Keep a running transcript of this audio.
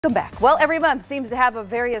Welcome back. Well, every month seems to have a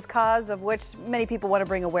various cause of which many people want to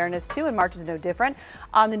bring awareness to, and March is no different.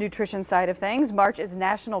 On the nutrition side of things, March is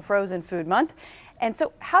National Frozen Food Month. And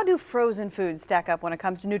so how do frozen foods stack up when it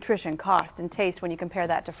comes to nutrition, cost, and taste when you compare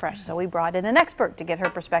that to fresh? So we brought in an expert to get her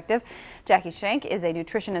perspective. Jackie Shank is a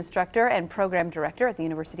nutrition instructor and program director at the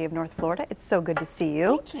University of North Florida. It's so good to see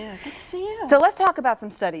you. Thank you. Good to see you. So let's talk about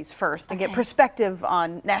some studies first and get perspective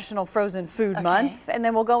on National Frozen Food Month. And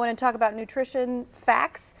then we'll go in and talk about nutrition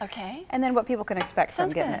facts. And then what people can expect from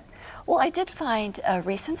getting it. Well, I did find a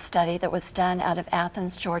recent study that was done out of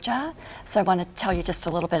Athens, Georgia. So I want to tell you just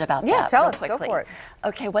a little bit about that. Yeah, tell us. Go for it.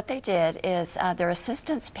 Okay, what they did is their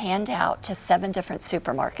assistants panned out to 7 different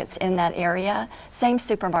supermarkets in that area, same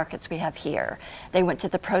supermarkets we have here. They went to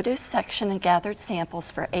the produce section and gathered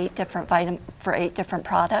samples for 8 different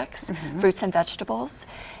products, fruits and vegetables.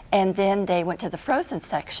 And then they went to the frozen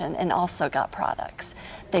section and also got products.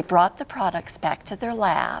 They brought the products back to their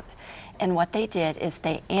lab, and what they did is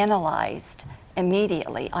they analyzed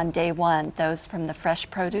immediately on day 1 those from the fresh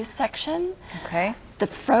produce section. The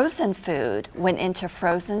frozen food went into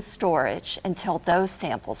frozen storage until those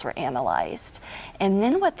samples were analyzed. And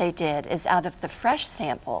then what they did is out of the fresh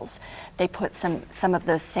samples, they put some of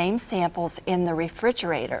those same samples in the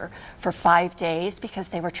refrigerator for 5 days because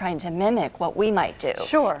they were trying to mimic what we might do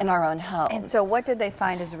in our own home. And so what did they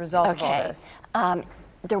find as a result of all this?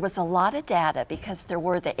 There was a lot of data because there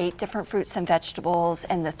were the 8 different fruits and vegetables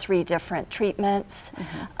and the 3 different treatments.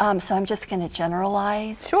 So I'm just going to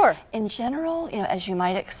generalize. In general, as you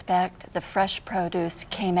might expect, the fresh produce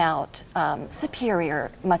came out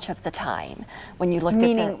superior much of the time when you looked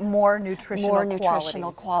at the more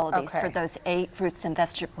nutritional qualities for those 8 fruits and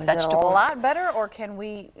vegetables. Was it a lot better, or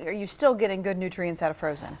are you still getting good nutrients out of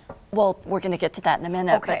frozen? Well, we're going to get to that in a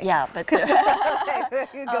minute, but yeah, but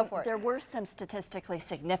go for it. There were some statistically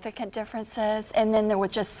significant differences, and then there were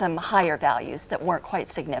just some higher values that weren't quite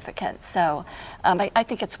significant. So I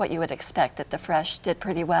think it's what you would expect, that the fresh did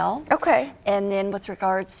pretty well. And then with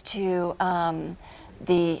regards to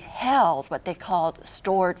the held, what they called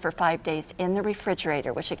stored for 5 days in the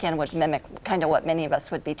refrigerator, which again would mimic kind of what many of us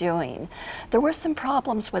would be doing. There were some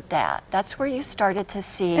problems with that. That's where you started to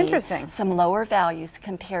see some lower values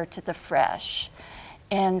compared to the fresh.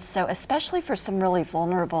 And so especially for some really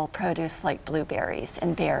vulnerable produce like blueberries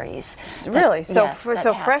and berries. Really? So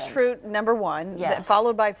fresh fruit, number 1,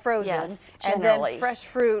 followed by frozen, and then fresh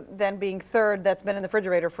fruit then being third, that's been in the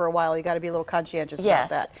refrigerator for a while. You got to be a little conscientious about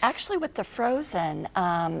that. Actually with the frozen,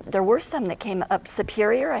 there were some that came up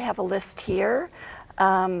superior. I have a list here.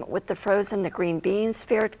 With the frozen, the green beans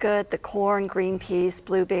fared good, the corn, green peas,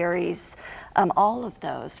 blueberries, all of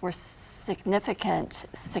those were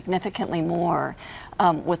significantly more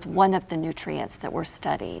with one of the nutrients that were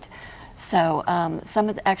studied. So some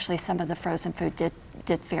of the frozen food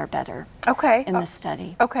did fare better in the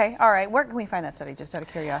study. All right. Where can we find that study, just out of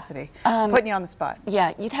curiosity? Putting you on the spot.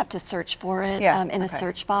 Yeah, you'd have to search for it in a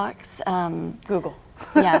search box. Google.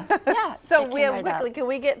 So can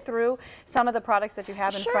we get through some of the products that you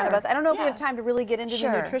have in front of us? I don't know if we have time to really get into the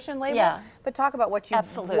nutrition label, but talk about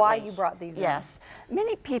why you brought these in.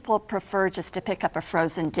 Many people prefer just to pick up a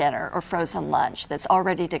frozen dinner or frozen lunch that's all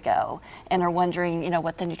ready to go and are wondering,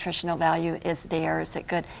 what the nutritional value is there. Is it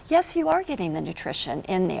good? Yes, you are getting the nutrition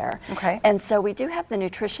in there. And so we do have the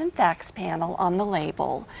nutrition facts panel on the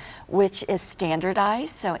label, which is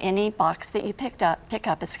standardized. So any box that you pick up,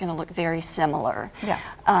 it's going to look very similar.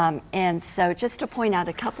 And so just to point out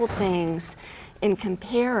a couple things in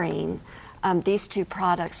comparing these 2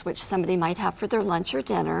 products, which somebody might have for their lunch or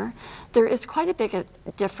dinner, there is quite a big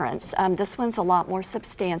difference. This one's a lot more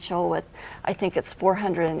substantial with, I think it's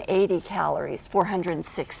 480 calories,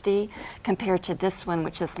 460, compared to this one,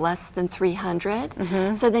 which is less than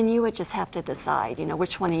 300. So then you would just have to decide,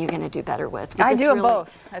 which one are you going to do better with? I do them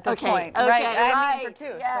both at this point. I mean for 2,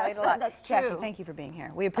 yes, so I ate a lot. That's true. Jackie, thank you for being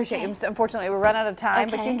here. We appreciate you. Unfortunately, we're running out of time,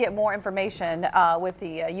 but you can get more information with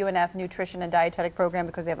the UNF Nutrition and Dietetic Program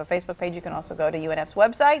because they have a Facebook page. You can also go to UNF's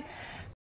website.